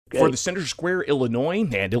For the Center Square, Illinois,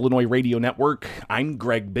 and Illinois Radio Network, I'm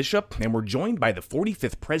Greg Bishop, and we're joined by the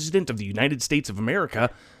 45th President of the United States of America,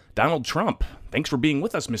 Donald Trump. Thanks for being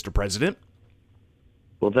with us, Mr. President.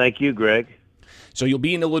 Well, thank you, Greg. So you'll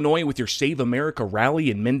be in Illinois with your Save America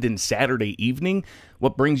rally in Minden Saturday evening.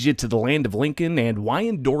 What brings you to the land of Lincoln, and why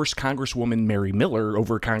endorse Congresswoman Mary Miller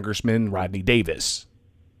over Congressman Rodney Davis?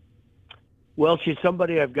 Well, she's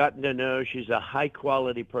somebody I've gotten to know. She's a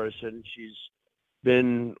high-quality person. She's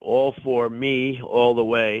been all for me all the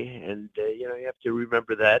way, and you have to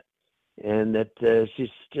remember that, and that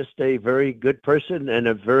she's just a very good person and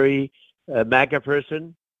a very MAGA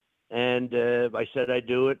person. And I said I'd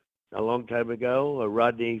do it a long time ago.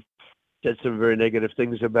 Rodney said some very negative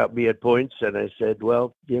things about me at points, and I said,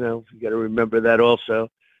 well, you got to remember that also.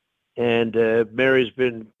 And Mary's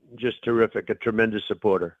been just terrific, a tremendous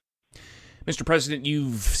supporter. Mr. President,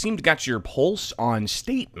 you've seemed to got your pulse on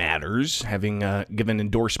state matters, having given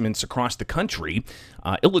endorsements across the country.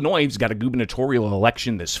 Illinois has got a gubernatorial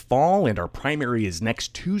election this fall, and our primary is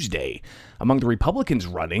next Tuesday. Among the Republicans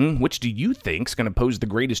running, which do you think is going to pose the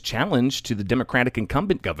greatest challenge to the Democratic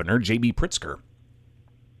incumbent governor, J.B. Pritzker?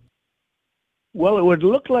 Well, it would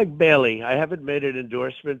look like Bailey. I haven't made an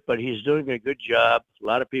endorsement, but he's doing a good job. A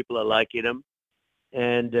lot of people are liking him.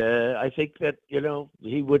 And I think that,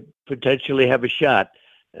 he would potentially have a shot.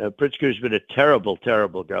 Pritzker's been a terrible,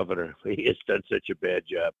 terrible governor. He has done such a bad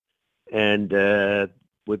job. And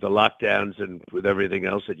with the lockdowns and with everything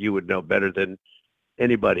else that you would know better than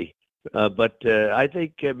anybody. But I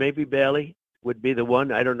think maybe Bailey would be the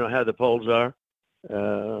one. I don't know how the polls are,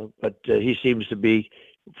 but he seems to be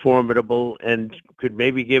formidable and could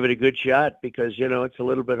maybe give it a good shot because, it's a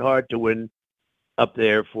little bit hard to win up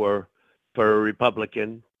there for a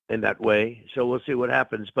Republican in that way. So we'll see what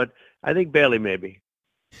happens. But I think Bailey maybe.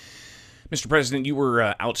 Mr. President, you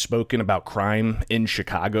were outspoken about crime in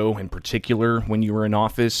Chicago in particular when you were in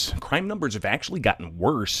office. Crime numbers have actually gotten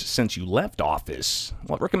worse since you left office.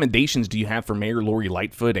 What recommendations do you have for Mayor Lori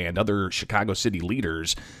Lightfoot and other Chicago city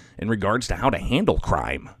leaders in regards to how to handle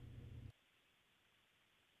crime?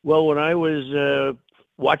 Well, when I was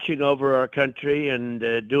watching over our country and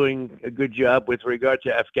doing a good job with regard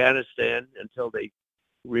to Afghanistan until they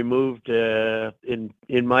removed, in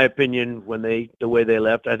my opinion, the way they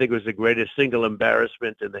left. I think it was the greatest single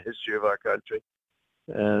embarrassment in the history of our country,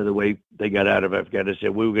 the way they got out of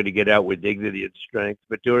Afghanistan. We were going to get out with dignity and strength,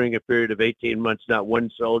 but during a period of 18 months, not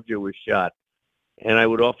one soldier was shot. And I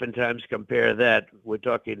would oftentimes compare that, we're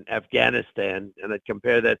talking Afghanistan, and I'd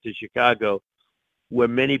compare that to Chicago, where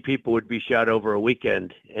many people would be shot over a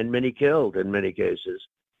weekend and many killed in many cases.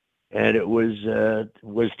 And it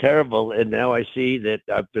was terrible. And now I see that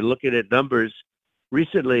I've been looking at numbers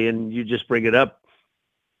recently, and you just bring it up.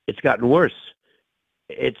 It's gotten worse.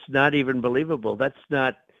 It's not even believable. That's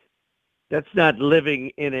not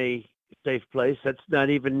living in a safe place. That's not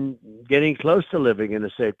even getting close to living in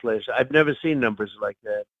a safe place. I've never seen numbers like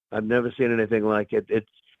that. I've never seen anything like it.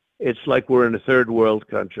 It's like we're in a third world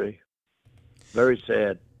country. Very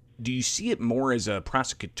sad. Do you see it more as a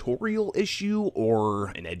prosecutorial issue or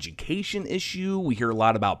an education issue? We hear a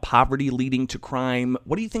lot about poverty leading to crime.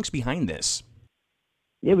 What do you think's behind this?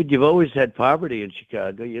 Yeah, but you've always had poverty in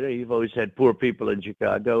Chicago. You've always had poor people in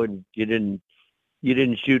Chicago, and you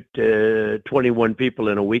didn't shoot 21 people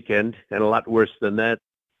in a weekend, and a lot worse than that.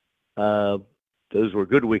 Those were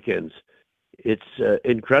good weekends. It's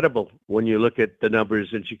incredible when you look at the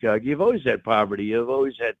numbers in Chicago. You've always had poverty. You've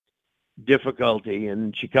always had difficulty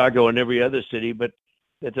in Chicago and every other city, but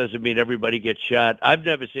that doesn't mean everybody gets shot. I've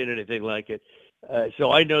never seen anything like it.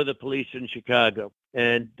 So I know the police in Chicago,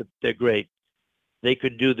 and they're great. They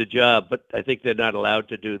could do the job, but I think they're not allowed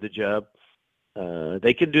to do the job.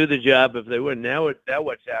 They can do the job if they were. Now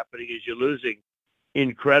what's happening is you're losing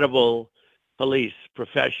incredible police,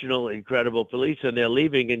 professional, incredible police, and they're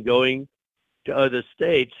leaving and going to other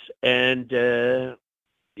states, and you're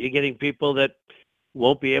getting people that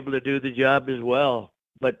won't be able to do the job as well.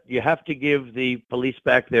 But you have to give the police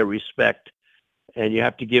back their respect, and you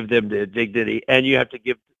have to give them their dignity, and you have to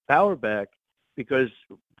give power back, because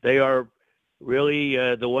they are really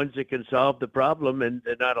the ones that can solve the problem, and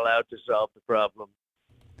they're not allowed to solve the problem.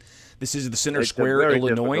 This is the Center Square, Illinois.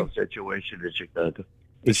 It's a very difficult situation in Chicago.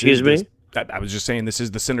 Excuse me? I was just saying, this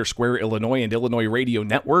is the Center Square, Illinois and Illinois Radio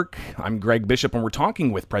Network. I'm Greg Bishop, and we're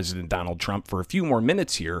talking with President Donald Trump for a few more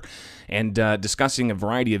minutes here and discussing a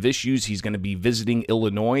variety of issues. He's going to be visiting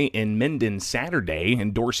Illinois in Minden Saturday,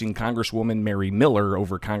 endorsing Congresswoman Mary Miller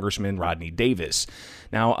over Congressman Rodney Davis.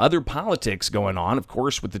 Now, other politics going on, of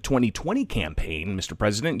course, with the 2020 campaign. Mr.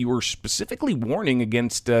 President, you were specifically warning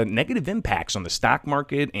against negative impacts on the stock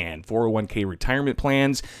market and 401k retirement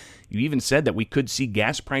plans. You even said that we could see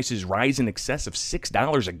gas prices rise in excess of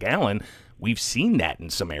 $6 a gallon. We've seen that in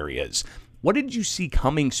some areas. What did you see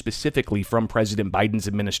coming specifically from President Biden's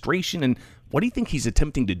administration, and what do you think he's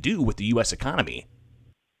attempting to do with the U.S. economy?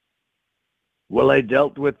 Well, I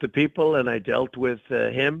dealt with the people, and I dealt with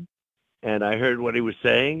him, and I heard what he was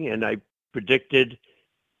saying, and I predicted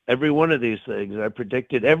every one of these things. I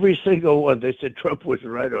predicted every single one. They said Trump was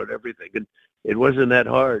right on everything, and it wasn't that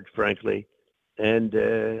hard, frankly. And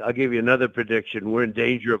I'll give you another prediction. We're in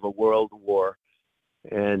danger of a world war.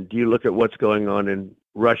 And you look at what's going on in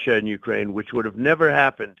Russia and Ukraine, which would have never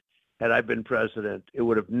happened had I been president. It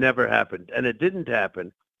would have never happened. And it didn't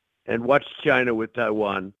happen. And watch China with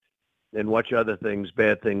Taiwan and watch other things,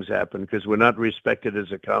 bad things happen, because we're not respected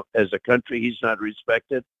as a country. He's not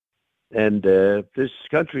respected. And this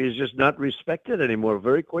country is just not respected anymore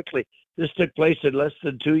very quickly. This took place in less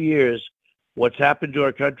than 2 years. What's happened to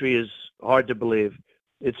our country is hard to believe.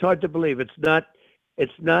 It's hard to believe. It's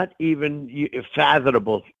not even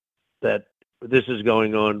fathomable that this is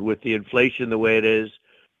going on with the inflation the way it is,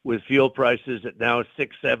 with fuel prices at now $6,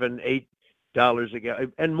 $7, $8 a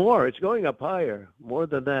gallon and more. It's going up higher, more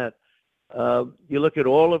than that. You look at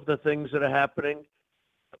all of the things that are happening.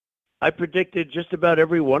 I predicted just about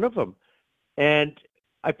every one of them, and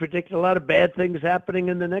I predict a lot of bad things happening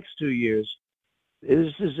in the next 2 years.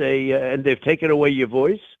 This is and they've taken away your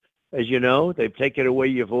voice, as you know. They've taken away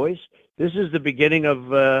your voice. This is the beginning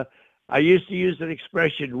of, I used to use an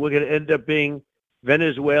expression, we're going to end up being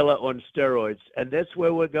Venezuela on steroids, and that's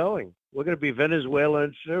where we're going. We're going to be Venezuela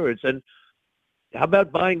on steroids. And how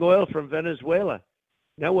about buying oil from Venezuela?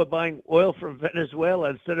 Now we're buying oil from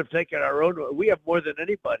Venezuela instead of taking our own oil. We have more than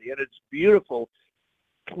anybody, and it's beautiful,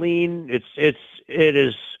 clean. It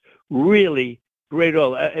is really great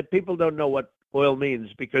oil. People don't know what oil means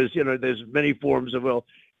because, there's many forms of oil.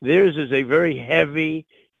 Theirs is a very heavy,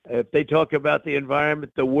 if they talk about the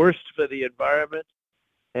environment, the worst for the environment.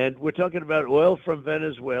 And we're talking about oil from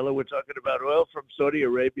Venezuela. We're talking about oil from Saudi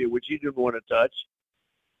Arabia, which you didn't want to touch.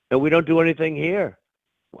 And we don't do anything here.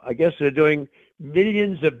 I guess they're doing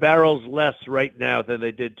millions of barrels less right now than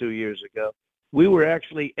they did 2 years ago. We were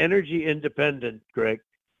actually energy independent, Greg.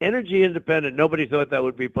 Energy independent. Nobody thought that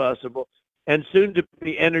would be possible. And soon to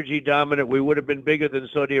be energy dominant. We would have been bigger than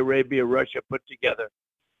Saudi Arabia, Russia put together.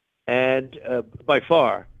 And by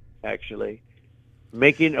far, actually,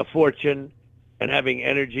 making a fortune and having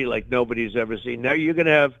energy like nobody's ever seen. Now you're going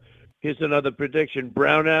to have, here's another prediction,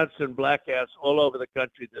 brownouts and blackouts all over the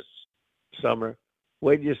country this summer.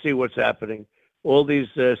 Wait till you see what's happening. All these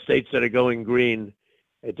states that are going green,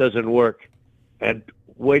 it doesn't work. And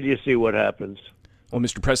wait till you see what happens. Well,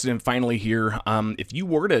 Mr. President, finally here, if you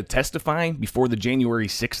were to testify before the January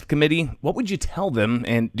 6th committee, what would you tell them,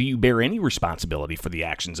 and do you bear any responsibility for the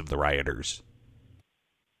actions of the rioters?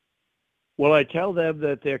 Well, I tell them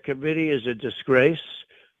that their committee is a disgrace.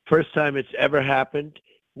 First time it's ever happened.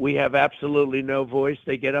 We have absolutely no voice.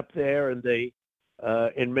 They get up there and they,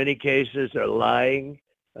 in many cases, are lying.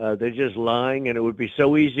 They're just lying, and it would be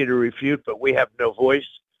so easy to refute, but we have no voice.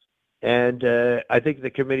 And I think the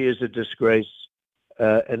committee is a disgrace.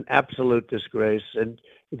 An absolute disgrace. And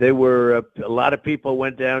they were, a lot of people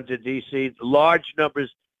went down to D.C., large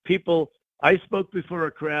numbers. People, I spoke before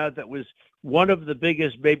a crowd that was one of the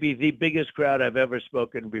biggest, maybe the biggest crowd I've ever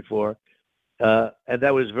spoken before. And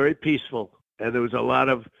that was very peaceful. And there was a lot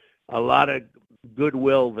of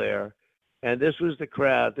goodwill there. And this was the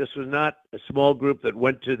crowd. This was not a small group that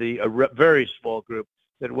went to a very small group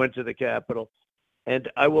that went to the Capitol. And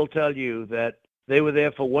I will tell you that they were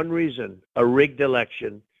there for one reason, a rigged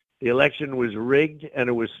election. The election was rigged and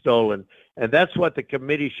it was stolen. And that's what the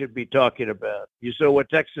committee should be talking about. You saw what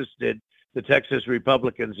Texas did, the Texas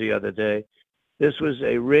Republicans the other day. This was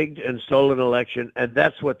a rigged and stolen election, and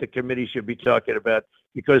that's what the committee should be talking about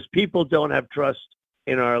because people don't have trust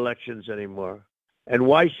in our elections anymore. And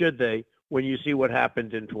why should they when you see what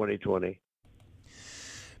happened in 2020?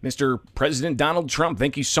 Mr. President Donald Trump,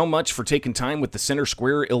 thank you so much for taking time with the Center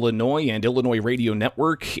Square, Illinois and Illinois Radio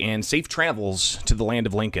Network, and safe travels to the land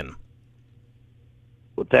of Lincoln.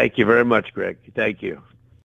 Well, thank you very much, Greg. Thank you.